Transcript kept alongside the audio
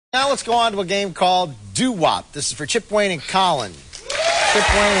Now let's go on to a game called doo-wop. This is for Chip Wayne and Colin. Chip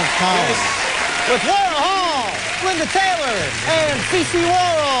Wayne and Colin. With Laura Hall, Linda Taylor, and CeCe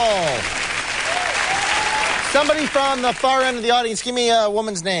Worrell. Somebody from the far end of the audience, give me a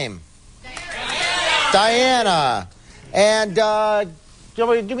woman's name. Diana. And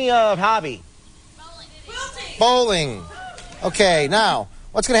give me a hobby. Bowling. Okay, now,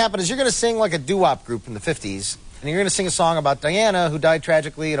 what's going to happen is you're going to sing like a doo-wop group in the 50s. And you're going to sing a song about Diana, who died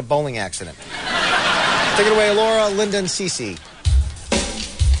tragically in a bowling accident. Take it away, Laura, Linda, and CeCe.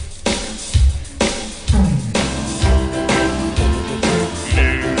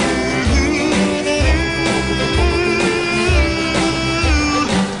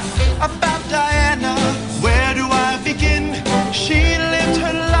 About Diana, where do I begin? She lived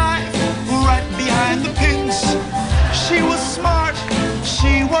her life right behind the pins. She was smart,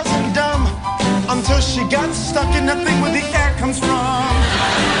 she wasn't dumb, until she got stuck in that thing where the air comes from.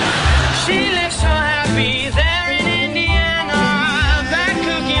 She lived so happy there in Indiana. That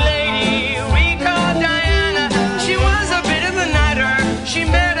kooky lady we call Diana. She was a bit of a nutter. She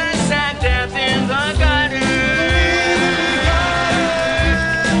met a sad death in the gutter.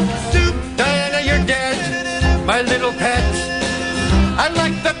 Diana, you're dead. My little